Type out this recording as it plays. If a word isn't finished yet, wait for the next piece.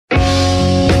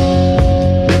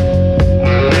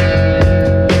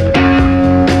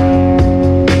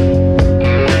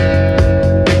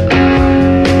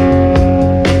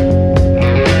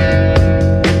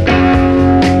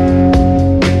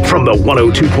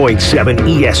102.7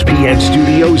 ESPN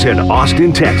Studios in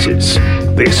Austin, Texas.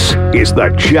 This is The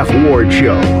Jeff Ward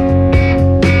Show.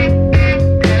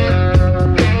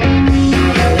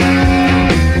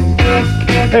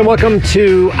 Hey, welcome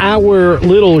to our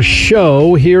little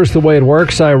show. Here's the way it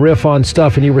works. I riff on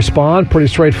stuff and you respond. Pretty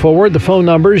straightforward. The phone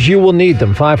numbers, you will need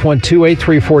them.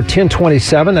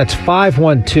 512-834-1027. That's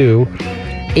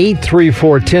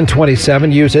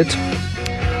 512-834-1027. Use it.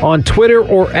 On Twitter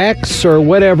or X or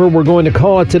whatever we're going to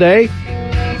call it today,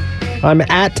 I'm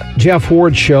at Jeff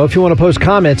Ward Show. If you want to post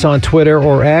comments on Twitter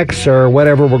or X or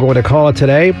whatever we're going to call it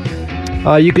today,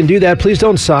 you can do that. Please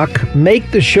don't suck.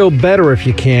 Make the show better if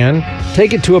you can.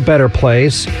 Take it to a better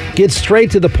place. Get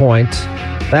straight to the point.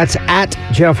 That's at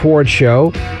Jeff Ward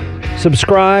Show.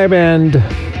 Subscribe and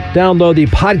download the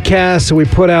podcast that we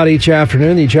put out each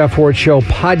afternoon. The Jeff Ward Show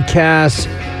podcast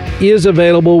is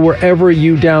available wherever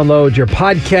you download your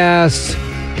podcasts.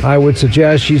 I would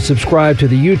suggest you subscribe to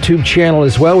the YouTube channel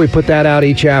as well. We put that out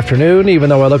each afternoon, even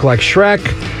though I look like Shrek.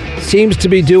 Seems to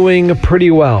be doing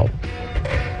pretty well.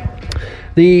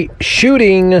 The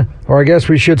shooting, or I guess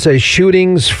we should say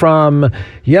shootings from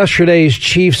yesterday's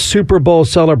Chiefs Super Bowl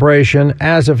celebration.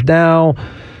 As of now,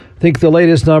 I think the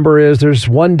latest number is there's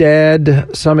 1 dead,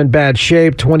 some in bad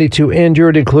shape, 22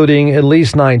 injured, including at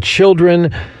least 9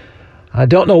 children. I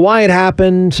don't know why it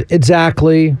happened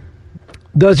exactly.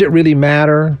 Does it really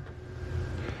matter?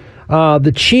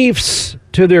 The Chiefs,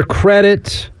 to their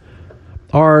credit,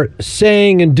 are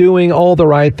saying and doing all the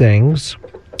right things.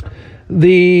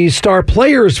 The star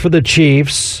players for the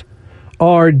Chiefs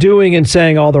are doing and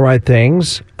saying all the right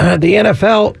things. The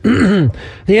NFL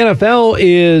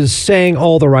is saying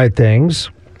all the right things.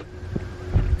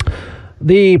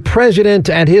 The president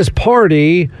and his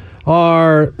party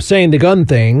are saying the gun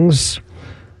things.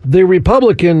 The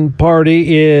Republican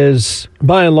Party is,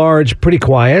 by and large, pretty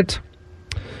quiet.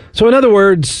 So, in other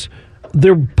words,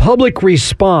 the public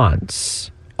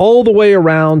response all the way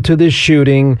around to this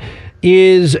shooting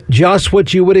is just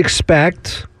what you would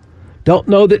expect. Don't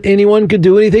know that anyone could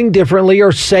do anything differently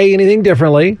or say anything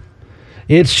differently.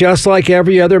 It's just like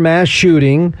every other mass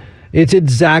shooting. It's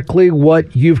exactly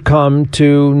what you've come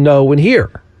to know and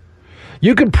hear.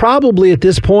 You could probably at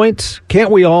this point, can't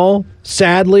we all,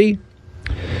 sadly,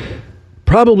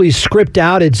 probably script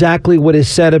out exactly what is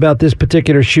said about this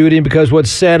particular shooting, because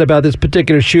what's said about this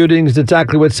particular shooting is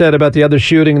exactly what's said about the other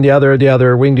shooting and the other.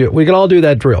 We can all do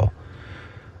that drill.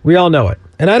 We all know it.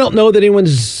 And I don't know that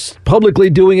anyone's publicly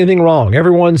doing anything wrong.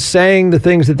 Everyone's saying the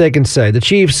things that they can say. The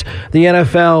Chiefs, the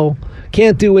NFL,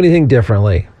 can't do anything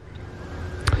differently.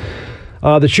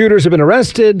 The shooters have been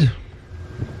arrested.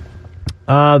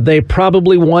 They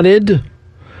probably wanted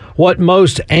what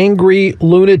most angry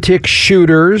lunatic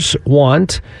shooters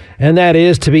want, and that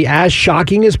is to be as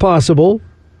shocking as possible,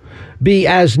 be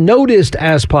as noticed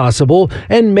as possible,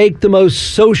 and make the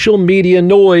most social media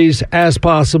noise as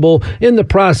possible in the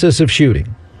process of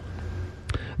shooting.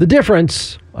 The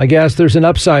difference, I guess there's an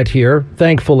upside here,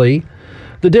 thankfully.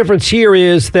 The difference here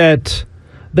is that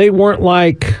they weren't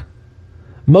like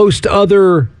most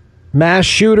other mass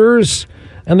shooters,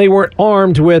 and they weren't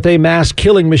armed with a mass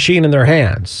killing machine in their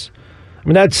hands. I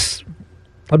mean, that's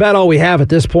about all we have at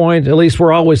this point. At least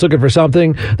we're always looking for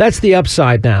something. That's the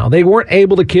upside now. They weren't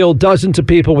able to kill dozens of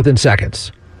people within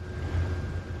seconds.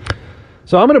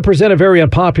 So I'm going to present a very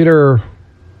unpopular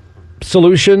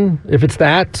solution, if it's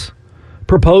that,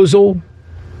 proposal,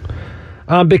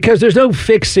 because there's no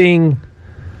fixing.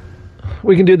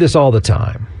 We can do this all the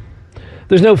time.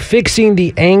 There's no fixing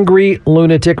the angry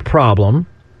lunatic problem.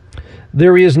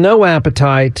 There is no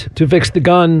appetite to fix the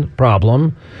gun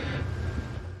problem.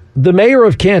 The mayor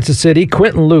of Kansas City,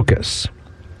 Quentin Lucas,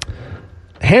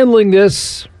 handling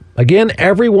this, again,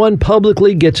 everyone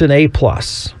publicly gets an A+.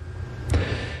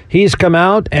 He's come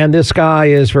out, and this guy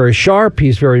is very sharp.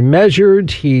 He's very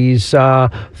measured. He's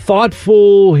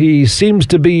thoughtful. He seems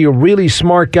to be a really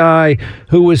smart guy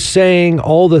who is saying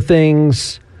all the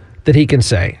things that he can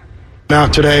say.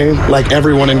 Out today, like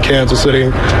everyone in Kansas City,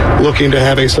 looking to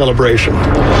have a celebration.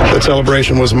 That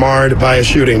celebration was marred by a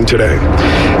shooting today.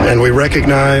 And we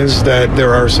recognize that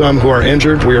there are some who are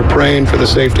injured. We are praying for the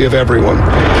safety of everyone.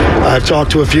 I've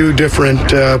talked to a few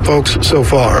different folks so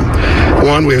far.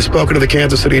 One, we have spoken to the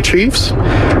Kansas City Chiefs,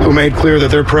 who made clear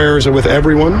that their prayers are with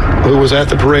everyone who was at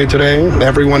the parade today,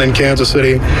 everyone in Kansas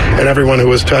City, and everyone who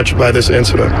was touched by this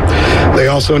incident. They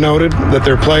also noted that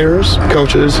their players,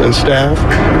 coaches, and staff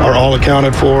are all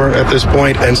accounted for at this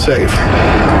point and safe.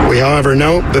 We, however,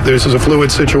 note that this is a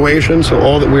fluid situation, so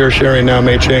all that we are sharing now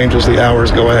may change as the hours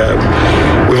go ahead.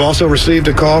 We've also received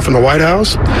a call from the White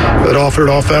House that offered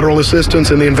all federal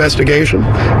assistance in the investigation investigation.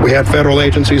 We had federal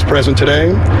agencies present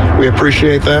today. We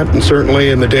appreciate that, and certainly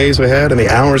in the days ahead and the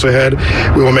hours ahead,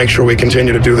 we will make sure we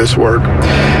continue to do this work.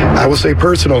 I will say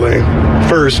personally,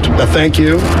 first, a thank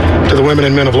you to the women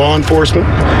and men of law enforcement,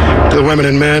 to the women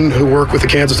and men who work with the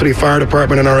Kansas City Fire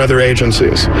Department and our other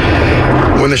agencies.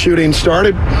 When the shooting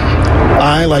started,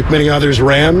 I, like many others,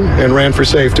 ran for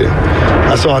safety.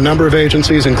 I saw a number of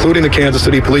agencies, including the Kansas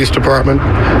City Police Department,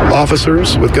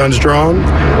 officers with guns drawn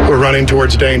who were running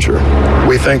towards danger.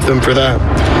 We thank them for that.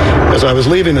 As I was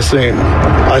leaving the scene,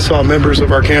 I saw members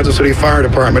of our Kansas City Fire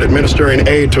Department administering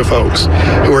aid to folks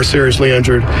who were seriously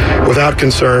injured without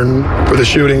concern for the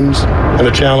shootings and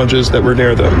the challenges that were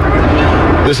near them.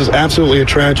 This is absolutely a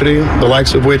tragedy, the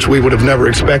likes of which we would have never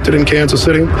expected in Kansas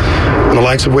City, and the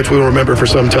likes of which we will remember for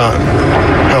some time.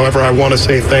 However, I want to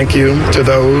say thank you to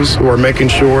those who are making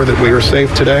sure that we are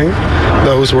safe today,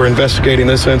 those who are investigating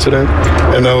this incident,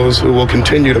 and those who will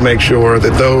continue to make sure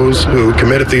that those who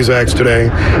committed these acts today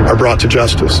are brought to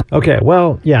justice. Okay,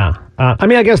 well, yeah.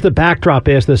 I guess the backdrop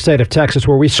is the state of Texas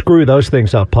where we screw those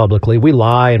things up publicly. We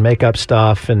lie and make up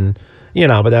stuff, and,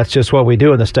 but that's just what we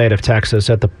do in the state of Texas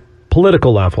at the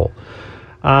political level.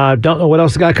 Don't know what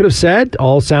else the guy could have said.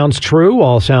 All sounds true.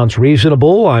 All sounds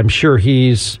reasonable. I'm sure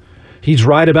he's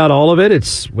right about all of it.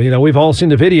 It's, we've all seen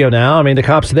the video now. I mean, the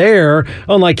cops there,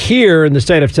 unlike here in the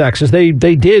state of Texas, they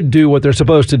did do what they're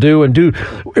supposed to do and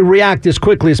react as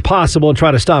quickly as possible and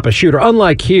try to stop a shooter.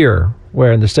 Unlike here,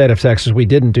 where in the state of Texas, we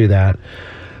didn't do that.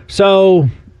 So,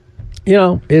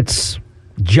 it's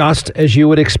just as you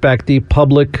would expect the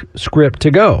public script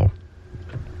to go.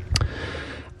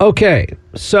 Okay,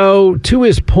 so to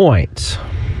his point,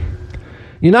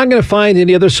 you're not going to find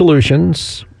any other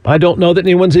solutions. I don't know that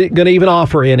anyone's going to even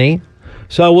offer any.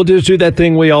 So we'll just do that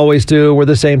thing we always do where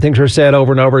the same things are said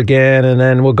over and over again, and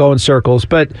then we'll go in circles.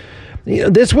 But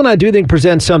this one I do think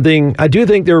presents something. I do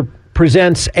think there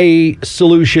presents a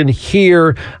solution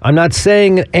here. I'm not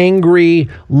saying an angry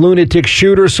lunatic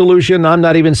shooter solution. I'm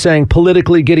not even saying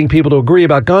politically getting people to agree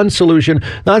about gun solution.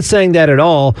 Not saying that at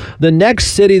all. The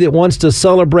next city that wants to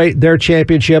celebrate their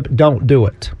championship, don't do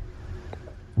it.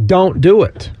 Don't do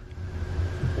it.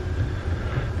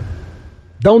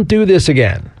 Don't do this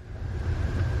again.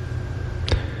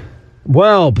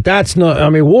 Well, but that's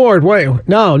not, Ward, wait,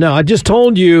 no, I just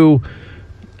told you,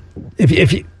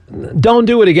 if you, don't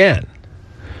do it again.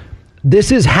 This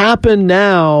has happened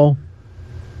now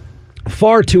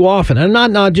far too often. I'm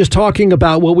not just talking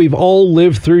about what we've all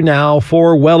lived through now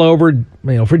for well over,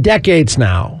 for decades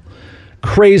now.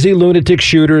 Crazy lunatic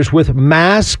shooters with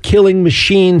mass killing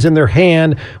machines in their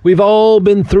hand. We've all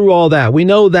been through all that. We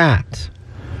know that.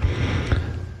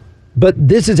 But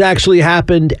this has actually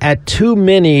happened at too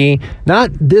many, not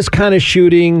this kind of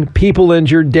shooting, people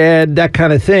injured, dead, that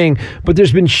kind of thing. But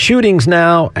there's been shootings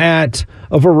now at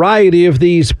a variety of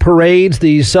these parades,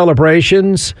 these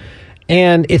celebrations,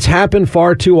 and it's happened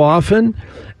far too often.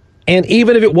 And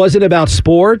even if it wasn't about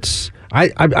sports,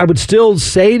 I would still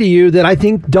say to you that I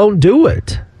think don't do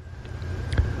it.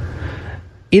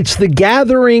 It's the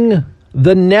gathering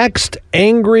the next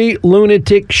angry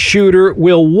lunatic shooter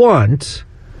will want.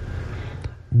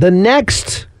 The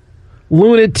next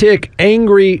lunatic,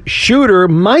 angry shooter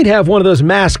might have one of those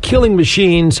mass killing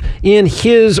machines in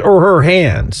his or her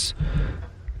hands,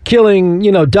 killing,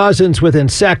 dozens within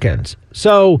seconds.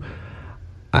 So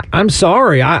I'm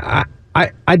sorry. I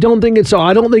don't think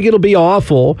I don't think it'll be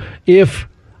awful if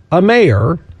a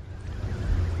mayor,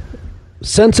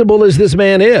 sensible as this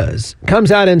man is,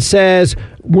 comes out and says,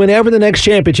 whenever the next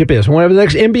championship is, whenever the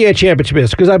next NBA championship is,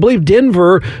 because I believe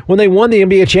Denver, when they won the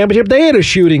NBA championship, they had a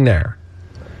shooting there.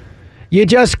 You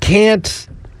just can't,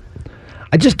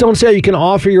 I just don't see how you can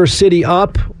offer your city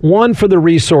up, one, for the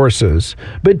resources,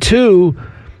 but two,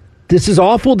 this is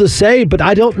awful to say, but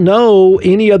I don't know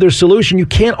any other solution. You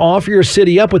can't offer your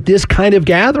city up with this kind of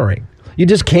gathering. You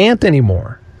just can't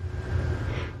anymore.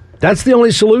 That's the only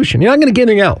solution. You're not going to get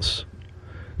anything else.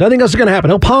 Nothing else is going to happen.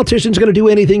 No politician's going to do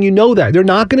anything. You know that. They're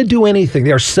not going to do anything.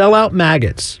 They are sellout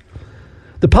maggots.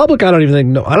 The public, I don't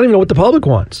even know what the public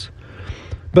wants.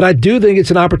 But I do think it's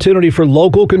an opportunity for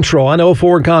local control. I know a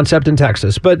foreign concept in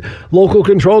Texas, but local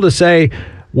control to say,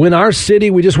 when our city,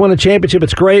 we just won a championship,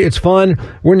 it's great, it's fun.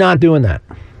 We're not doing that.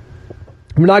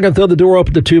 We're not going to throw the door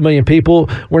open to 2 million people.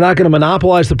 We're not going to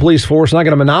monopolize the police force. We're not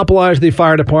going to monopolize the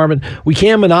fire department. We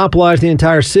can't monopolize the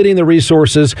entire city and the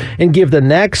resources and give the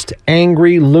next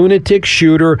angry lunatic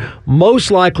shooter,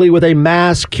 most likely with a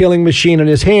mass killing machine in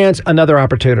his hands, another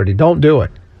opportunity. Don't do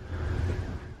it.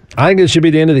 I think this should be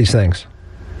the end of these things.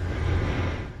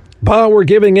 But we're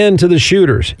giving in to the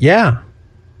shooters. Yeah.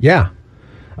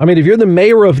 If you're the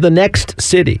mayor of the next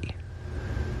city,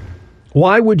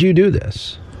 Why would you do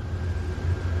this?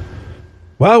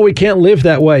 Well, we can't live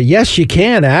that way. Yes, you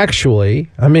can, actually.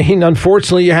 I mean,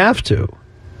 unfortunately, you have to.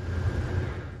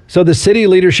 So the city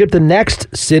leadership, the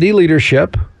next city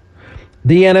leadership,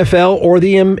 the NFL or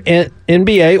the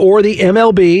NBA or the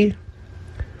MLB,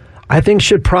 I think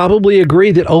should probably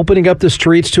agree that opening up the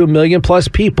streets to 1 million plus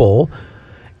people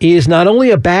is not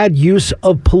only a bad use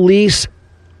of police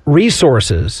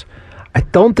resources, I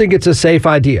don't think it's a safe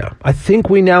idea. I think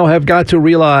we now have got to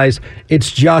realize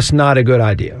it's just not a good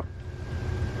idea.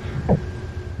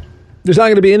 There's not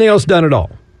going to be anything else done at all.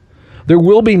 There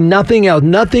will be nothing else.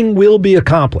 Nothing will be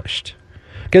accomplished.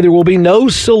 Okay, there will be no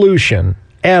solution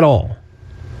at all.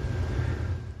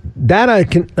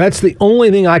 That's the only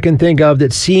thing I can think of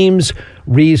that seems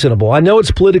reasonable. I know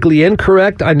it's politically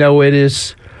incorrect. I know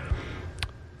it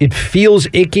feels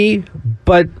icky,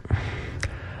 but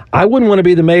I wouldn't want to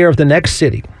be the mayor of the next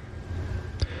city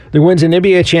that wins an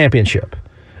NBA championship.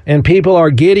 And people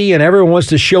are giddy and everyone wants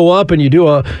to show up and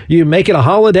you make it a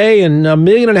holiday and 1.5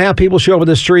 million people show up in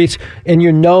the streets and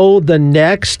you know the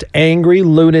next angry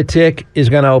lunatic is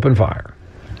going to open fire.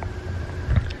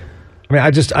 I mean,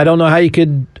 I don't know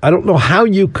how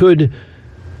you could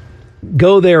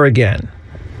go there again.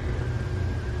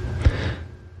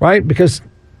 Right? Because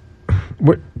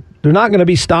they're not going to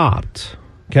be stopped.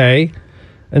 Okay?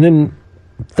 And then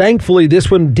thankfully these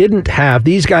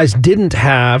guys didn't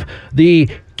have the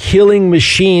killing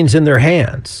machines in their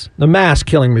hands, the mass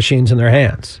killing machines in their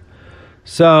hands.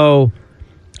 So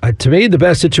to me, the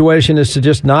best situation is to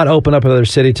just not open up another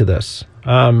city to this.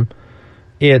 Feel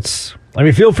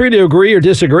free to agree or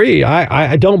disagree.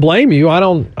 I don't blame you.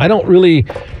 I'm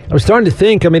starting to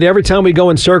think, every time we go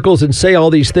in circles and say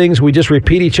all these things, we just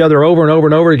repeat each other over and over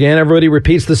and over again. Everybody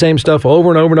repeats the same stuff over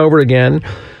and over and over again.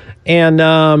 And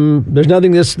there's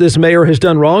nothing this mayor has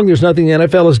done wrong. There's nothing the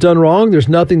NFL has done wrong. There's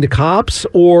nothing the cops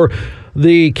or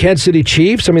the Kansas City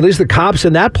Chiefs. At least the cops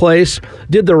in that place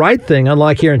did the right thing,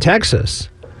 unlike here in Texas.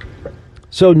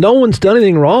 So no one's done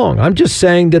anything wrong. I'm just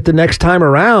saying that the next time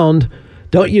around,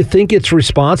 don't you think it's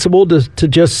responsible to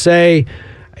just say,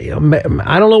 I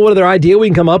don't know what other idea we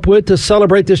can come up with to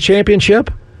celebrate this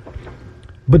championship,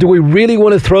 but do we really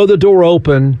want to throw the door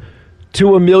open to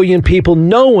 1 million people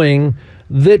knowing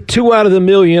that 2 out of the 1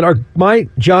 million might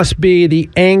just be the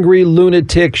angry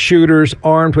lunatic shooters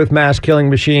armed with mass killing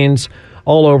machines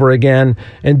all over again?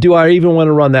 And do I even want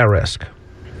to run that risk?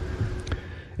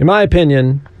 In my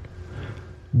opinion,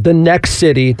 the next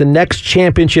city, the next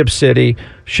championship city,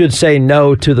 should say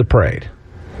no to the parade.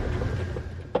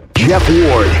 Jeff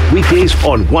Ward, weekdays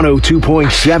on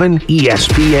 102.7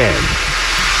 ESPN.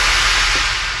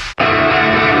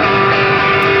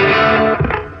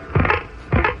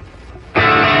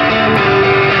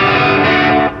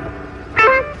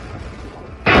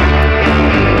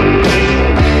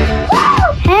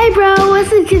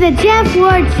 To the Jeff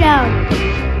Ward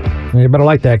Show. You better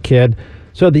like that, kid.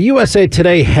 So the USA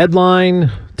Today headline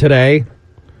today,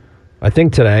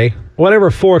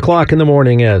 whatever 4 o'clock in the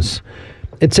morning is,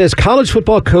 it says college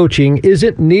football coaching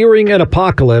isn't nearing an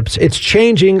apocalypse. It's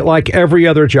changing like every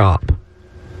other job.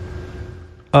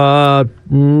 No,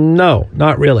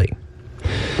 not really.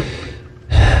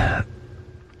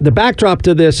 The backdrop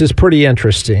to this is pretty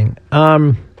interesting.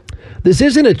 This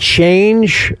isn't a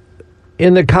change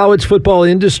in the college football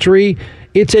industry.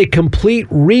 It's a complete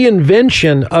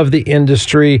reinvention of the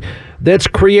industry that's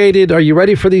created. Are you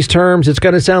ready for these terms? It's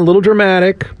going to sound a little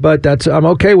dramatic, but I'm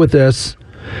okay with this.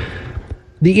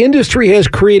 The industry has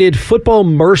created football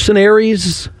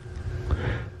mercenaries,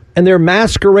 and they're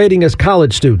masquerading as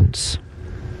college students.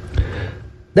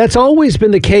 That's always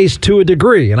been the case to a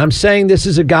degree. And I'm saying this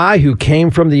is a guy who came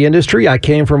from the industry. I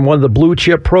came from one of the blue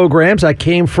chip programs. I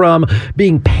came from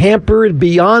being pampered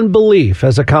beyond belief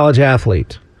as a college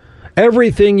athlete.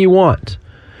 Everything you want.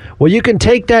 Well, you can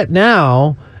take that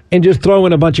now and just throw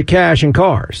in a bunch of cash and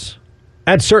cars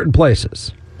at certain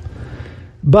places.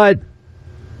 But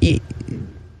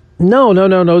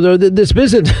no. This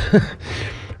business,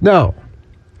 no.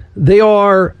 They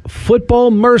are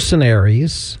football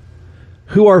mercenaries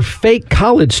who are fake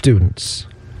college students.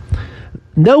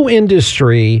 No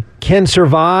industry can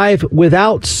survive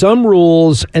without some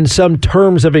rules and some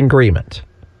terms of agreement.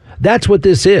 That's what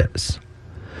this is.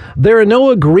 There are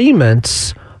no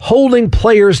agreements holding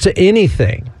players to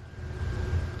anything.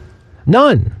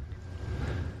 None.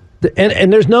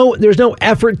 And there's no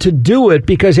effort to do it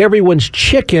because everyone's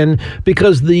chicken,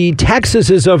 because the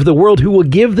Texases of the world who will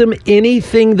give them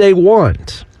anything they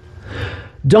want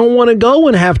don't want to go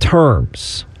and have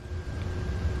terms.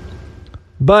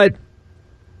 But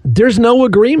there's no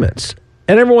agreements.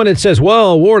 And everyone that says,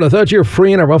 well, Ward, I thought you were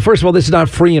free enterprise. Well, first of all, this is not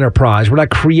free enterprise. We're not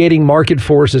creating market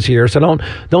forces here, so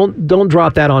don't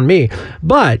drop that on me.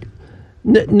 But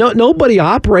nobody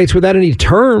operates without any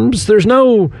terms. There's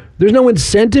no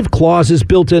incentive clauses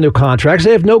built into contracts.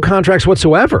 They have no contracts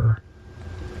whatsoever.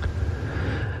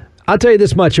 I'll tell you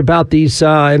this much about these,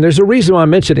 and there's a reason why I'm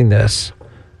mentioning this.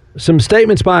 Some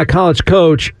statements by a college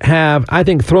coach have, I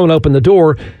think, thrown open the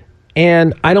door,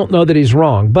 and I don't know that he's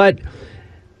wrong. But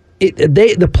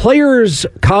the players,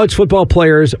 college football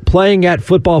players playing at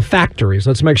football factories,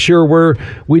 let's make sure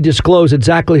we disclose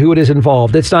exactly who it is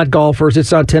involved. It's not golfers,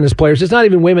 it's not tennis players, it's not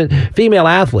even female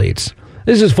athletes.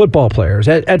 This is football players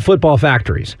at football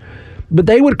factories. But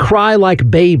they would cry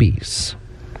like babies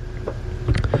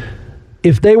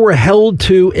if they were held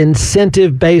to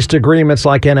incentive-based agreements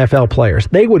like NFL players.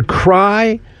 They would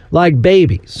cry like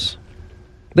babies.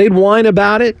 They'd whine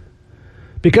about it.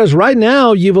 Because right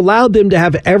now, you've allowed them to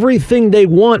have everything they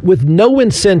want with no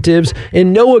incentives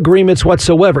and no agreements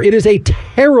whatsoever. It is a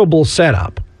terrible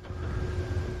setup.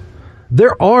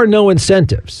 There are no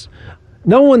incentives.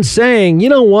 No one's saying, you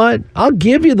know what, I'll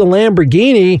give you the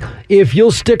Lamborghini if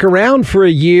you'll stick around for a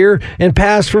year and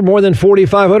pass for more than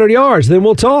 4,500 yards. Then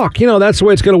we'll talk. That's the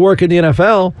way it's going to work in the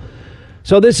NFL.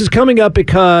 So this is coming up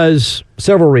because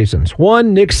several reasons.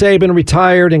 One, Nick Saban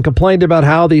retired and complained about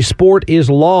how the sport is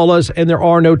lawless and there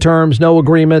are no terms, no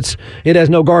agreements. It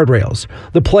has no guardrails.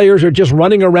 The players are just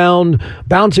running around,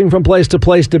 bouncing from place to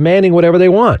place, demanding whatever they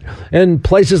want. And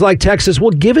places like Texas will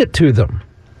give it to them.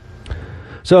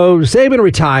 So Saban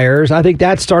retires. I think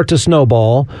that starts to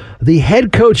snowball. The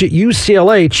head coach at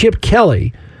UCLA, Chip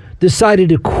Kelly, decided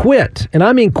to quit. And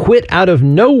I mean quit out of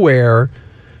nowhere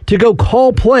to go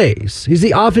call plays. He's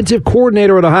the offensive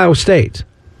coordinator at Ohio State.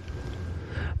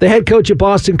 The head coach at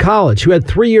Boston College, who had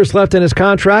 3 years left in his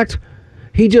contract,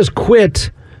 he just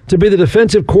quit to be the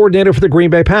defensive coordinator for the Green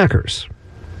Bay Packers.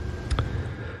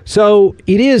 So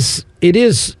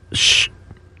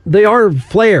they are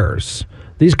flares.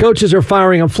 These coaches are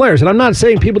firing on flares. And I'm not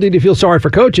saying people need to feel sorry for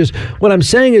coaches. What I'm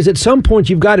saying is at some point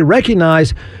you've got to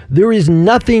recognize there is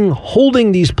nothing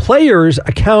holding these players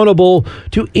accountable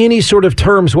to any sort of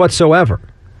terms whatsoever.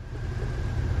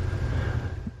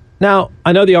 Now,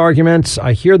 I know the arguments.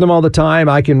 I hear them all the time.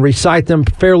 I can recite them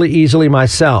fairly easily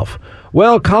myself.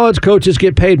 Well, college coaches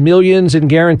get paid millions in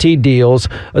guaranteed deals.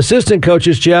 Assistant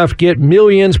coaches, Jeff, get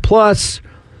millions plus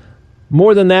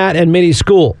more than that in many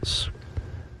schools.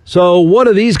 So what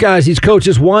are these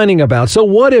coaches whining about? So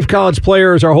what if college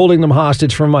players are holding them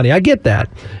hostage for money? I get that.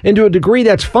 And to a degree,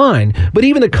 that's fine. But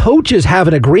even the coaches have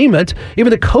an agreement. Even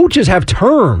the coaches have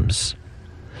terms.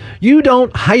 You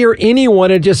don't hire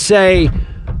anyone and just say,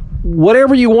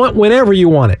 whatever you want, whenever you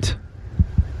want it.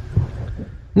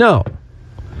 No.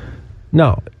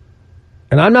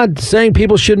 And I'm not saying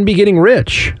people shouldn't be getting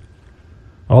rich.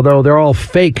 Although they're all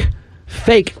fake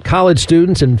college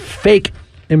students and fake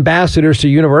ambassadors to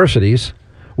universities,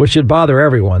 which should bother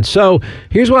everyone. So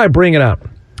here's why I bring it up.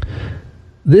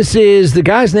 The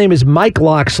guy's name is Mike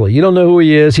Locksley. You don't know who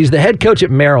he is. He's the head coach at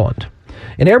Maryland.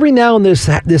 And every now and then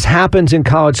this happens in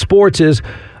college sports is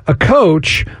a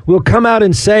coach will come out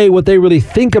and say what they really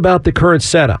think about the current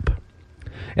setup.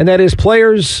 And that is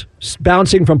players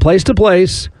bouncing from place to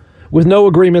place with no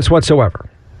agreements whatsoever.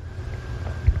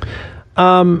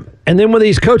 And then when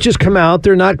these coaches come out,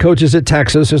 they're not coaches at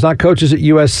Texas. There's not coaches at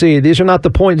USC. These are not the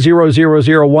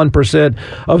 0.0001%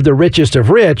 of the richest of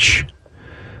rich.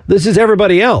 This is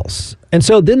everybody else. And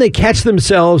so then they catch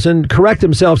themselves and correct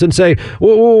themselves and say,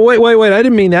 wait, I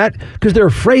didn't mean that, because they're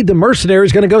afraid the mercenary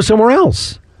is going to go somewhere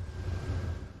else.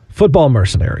 Football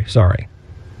mercenary, sorry.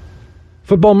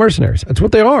 Football mercenaries. That's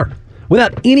what they are.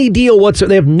 Without any deal whatsoever.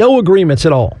 They have no agreements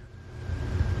at all.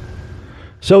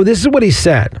 So this is what he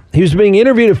said. He was being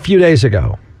interviewed a few days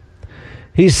ago.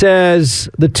 He says,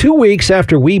 the 2 weeks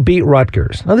after we beat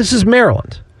Rutgers. Now, this is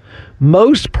Maryland.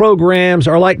 Most programs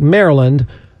are like Maryland.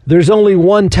 There's only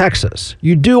one Texas.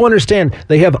 You do understand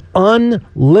they have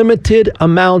unlimited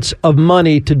amounts of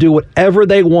money to do whatever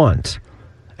they want.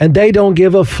 And they don't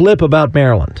give a flip about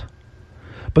Maryland.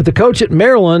 But the coach at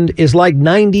Maryland is like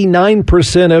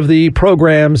 99% of the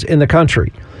programs in the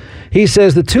country. He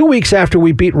says the 2 weeks after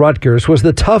we beat Rutgers was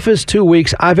the toughest 2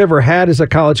 weeks I've ever had as a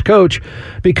college coach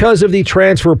because of the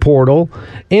transfer portal,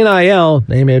 NIL,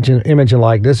 image and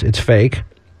likeness, it's fake.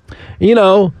 He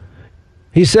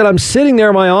said, I'm sitting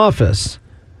there in my office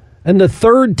and the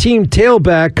third team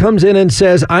tailback comes in and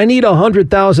says, I need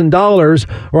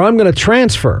 $100,000 or I'm going to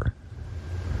transfer.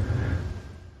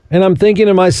 And I'm thinking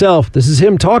to myself, this is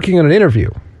him talking in an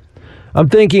interview. I'm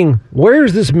thinking,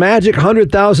 where's this magic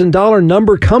 $100,000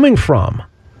 number coming from?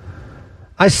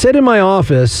 I sit in my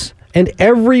office And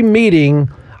every meeting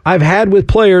I've had with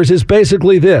players is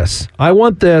basically this. I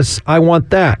want this. I want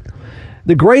that.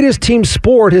 The greatest team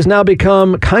sport has now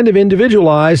become kind of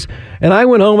individualized. And I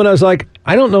went home and I was like,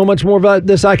 I don't know much more about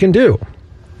this I can do.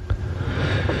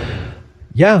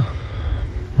 Yeah.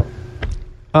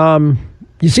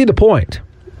 You see the point.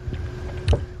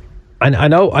 I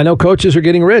know coaches are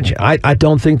getting rich. I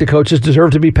don't think the coaches deserve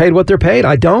to be paid what they're paid.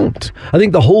 I don't. I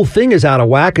think the whole thing is out of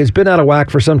whack. It's been out of whack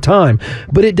for some time.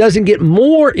 But it doesn't get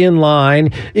more in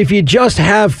line if you just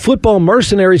have football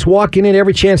mercenaries walking in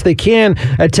every chance they can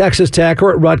at Texas Tech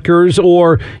or at Rutgers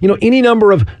or, any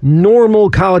number of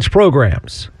normal college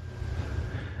programs.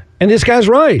 And this guy's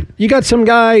right. You got some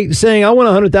guy saying, I want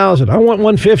 100,000. I want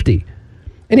 150.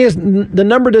 And the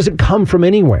number doesn't come from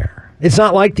anywhere. It's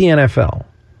not like the NFL.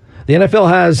 The NFL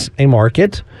has a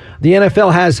market. The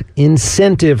NFL has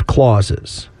incentive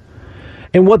clauses.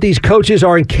 And what these coaches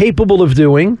are incapable of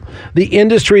doing, the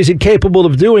industry is incapable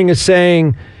of doing, is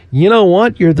saying, you know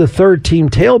what? You're the third team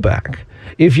tailback.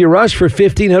 If you rush for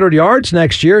 1,500 yards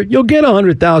next year, you'll get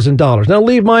 $100,000. Now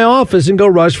leave my office and go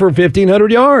rush for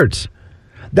 1,500 yards.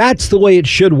 That's the way it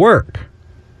should work.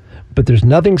 But there's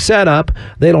nothing set up.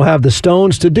 They don't have the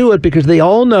stones to do it because they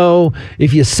all know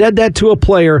if you said that to a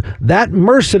player, that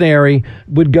mercenary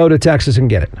would go to Texas and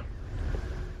get it.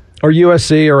 Or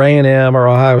USC or A&M or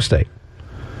Ohio State.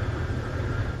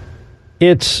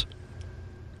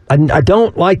 I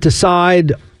don't like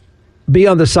to be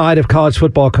on the side of college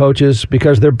football coaches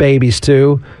because they're babies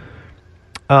too.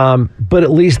 But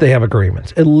at least they have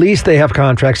agreements. At least they have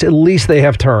contracts. At least they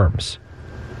have terms.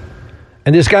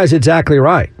 And this guy's exactly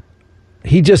right.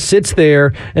 He just sits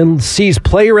there and sees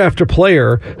player after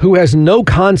player who has no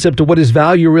concept of what his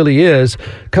value really is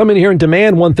come in here and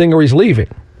demand one thing or he's leaving.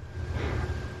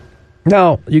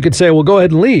 Now, you could say, well, go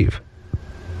ahead and leave.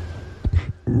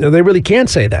 No, they really can't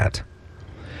say that.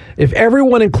 If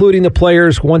everyone, including the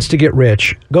players, wants to get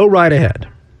rich, go right ahead.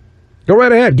 Go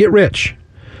right ahead. Get rich.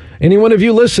 Any one of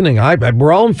you listening,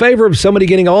 we're all in favor of somebody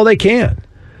getting all they can.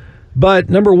 But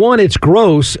number one, it's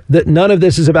gross that none of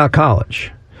this is about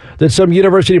college. That some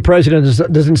university president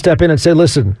doesn't step in and say,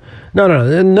 listen, no,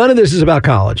 none of this is about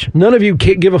college. None of you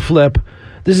give a flip.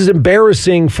 This is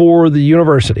embarrassing for the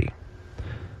university.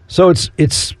 So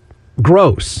it's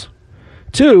gross.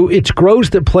 Two, it's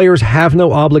gross that players have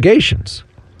no obligations.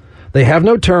 They have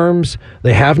no terms.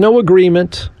 They have no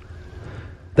agreement.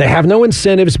 They have no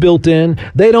incentives built in.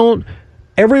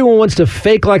 Everyone wants to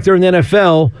fake like they're in the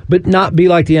NFL, but not be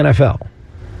like the NFL.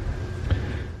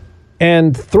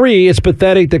 And three, it's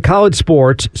pathetic that college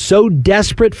sports, so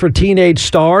desperate for teenage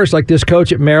stars like this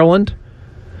coach at Maryland,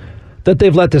 that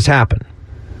they've let this happen.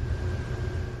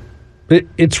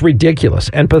 It's ridiculous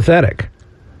and pathetic.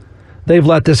 They've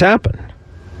let this happen.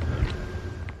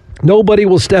 Nobody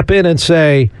will step in and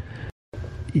say,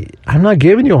 I'm not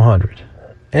giving you 100.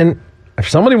 And if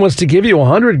somebody wants to give you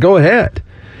 100, go ahead.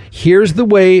 Here's the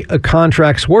way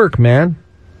contracts work, man.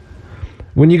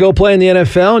 When you go play in the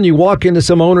NFL and you walk into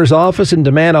some owner's office and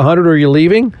demand 100 or you're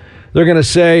leaving, they're going to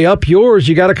say, up yours,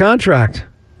 you got a contract.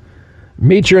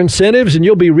 Meet your incentives and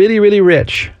you'll be really, really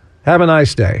rich. Have a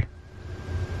nice day.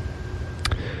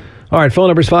 All right, phone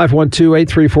number is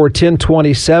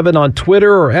 512-834-1027 on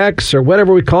Twitter or X or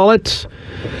whatever we call it.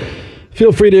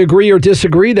 Feel free to agree or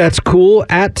disagree. That's cool.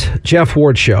 At Jeff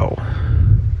Ward Show.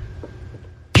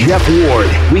 Jeff Ward,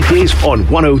 weekdays on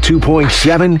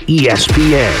 102.7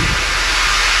 ESPN.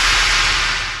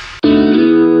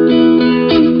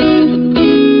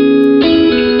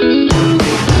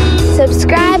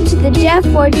 Subscribe to the Jeff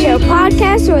Ward Show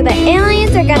podcast or the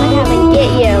aliens are going to come and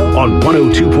get you. On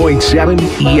 102.7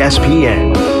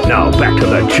 ESPN. Now back to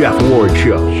the Jeff Ward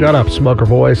Show. Shut up, smoker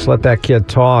voice. Let that kid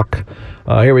talk.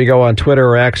 Here we go on Twitter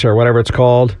or X or whatever it's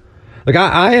called. Look,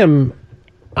 I'm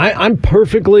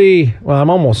perfectly, well, I'm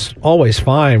almost always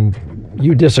fine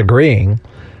you disagreeing.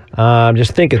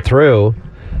 Just think it through.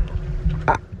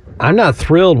 I'm not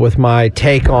thrilled with my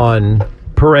take on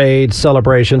parades,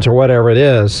 celebrations, or whatever it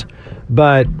is.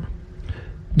 But,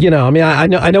 I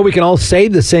know we can all say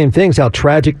the same things, how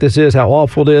tragic this is, how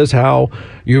awful it is, how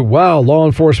law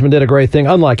enforcement did a great thing,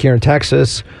 unlike here in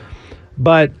Texas.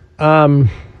 But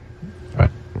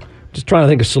just trying to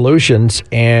think of solutions.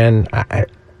 And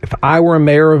if I were a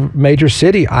mayor of a major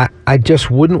city, I just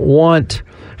wouldn't want...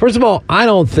 First of all, I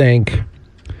don't think...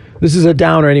 This is a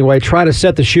downer anyway. Try to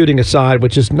set the shooting aside,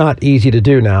 which is not easy to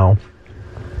do now.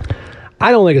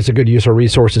 I don't think it's a good use of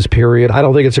resources, period. I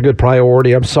don't think it's a good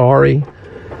priority. I'm sorry.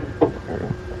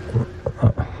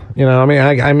 I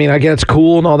get it's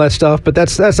cool and all that stuff, but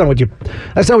that's not what you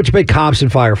pay cops and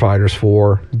firefighters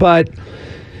for. But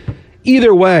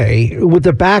either way, with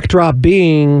the backdrop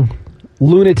being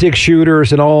lunatic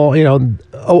shooters and all,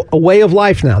 a way of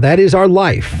life now. That is our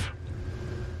life.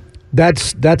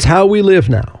 That's how we live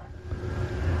now.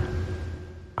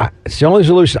 It's the only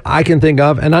solution I can think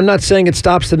of, and I'm not saying it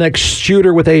stops the next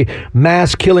shooter with a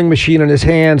mass killing machine in his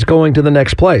hands going to the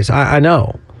next place. I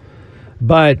know.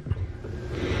 But,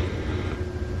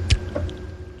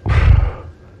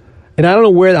 and I don't know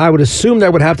where, I would assume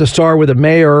that would have to start with a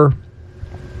mayor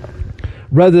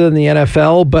rather than the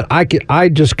NFL, but I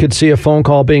just could see a phone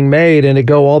call being made and it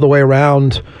go all the way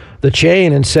around the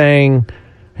chain and saying,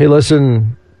 hey,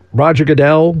 listen, Roger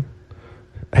Goodell,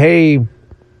 hey,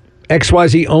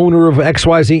 XYZ owner of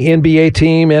XYZ NBA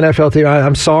team, NFL team,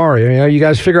 I'm sorry. You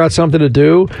guys figure out something to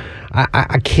do.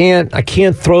 I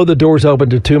can't throw the doors open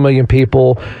to 2 million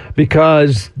people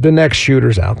because the next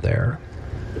shooter's out there.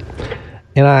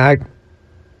 And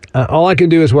all I can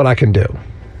do is what I can do.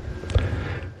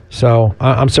 So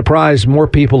I'm surprised more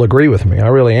people agree with me. I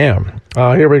really am.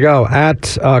 Here we go.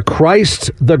 At Christ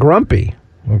the Grumpy.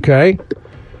 Okay.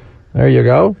 There you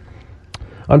go.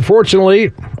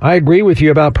 Unfortunately, I agree with you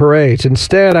about parades.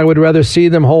 Instead, I would rather see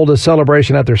them hold a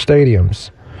celebration at their stadiums.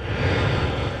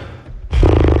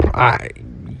 I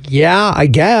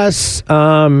guess.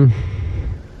 I don't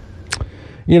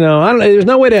know. There's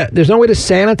no way to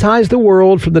sanitize the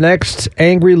world from the next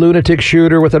angry lunatic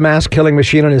shooter with a mass killing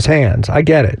machine in his hands. I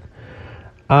get it.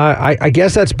 I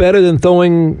guess that's better than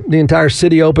throwing the entire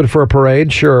city open for a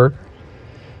parade. Sure.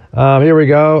 Here we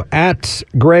go. At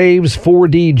Graves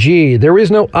 4DG, there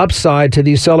is no upside to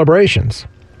these celebrations.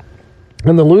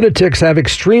 And the lunatics have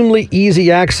extremely easy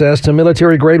access to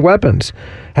military-grade weapons.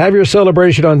 Have your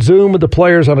celebration on Zoom with the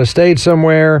players on a stage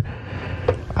somewhere.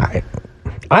 I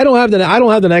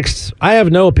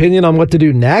have no opinion on what to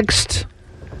do next.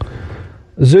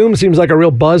 Zoom seems like a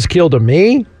real buzzkill to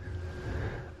me.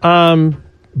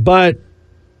 But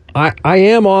I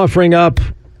am offering up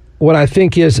what I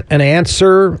think is an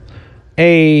answer,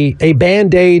 a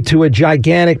Band-Aid to a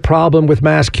gigantic problem with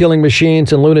mass killing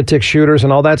machines and lunatic shooters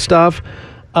and all that stuff.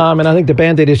 And I think the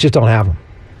Band-Aid is just don't have them.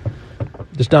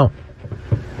 Just don't.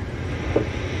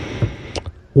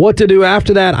 What to do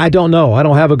after that, I don't know. I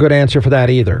don't have a good answer for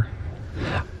that either.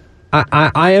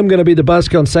 I am going to be the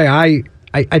buzzkill and say I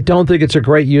don't think it's a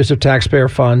great use of taxpayer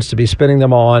funds to be spending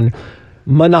them on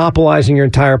monopolizing your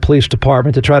entire police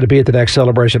department to try to be at the next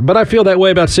celebration. But I feel that way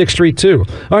about 6th Street, too.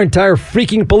 Our entire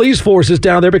freaking police force is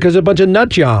down there because of a bunch of nut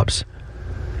jobs.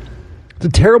 It's a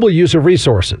terrible use of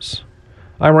resources.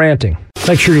 I'm ranting.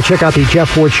 Make sure you check out the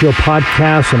Jeff Ward Show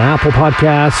podcast on Apple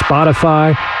Podcasts,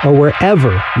 Spotify, or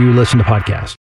wherever you listen to podcasts.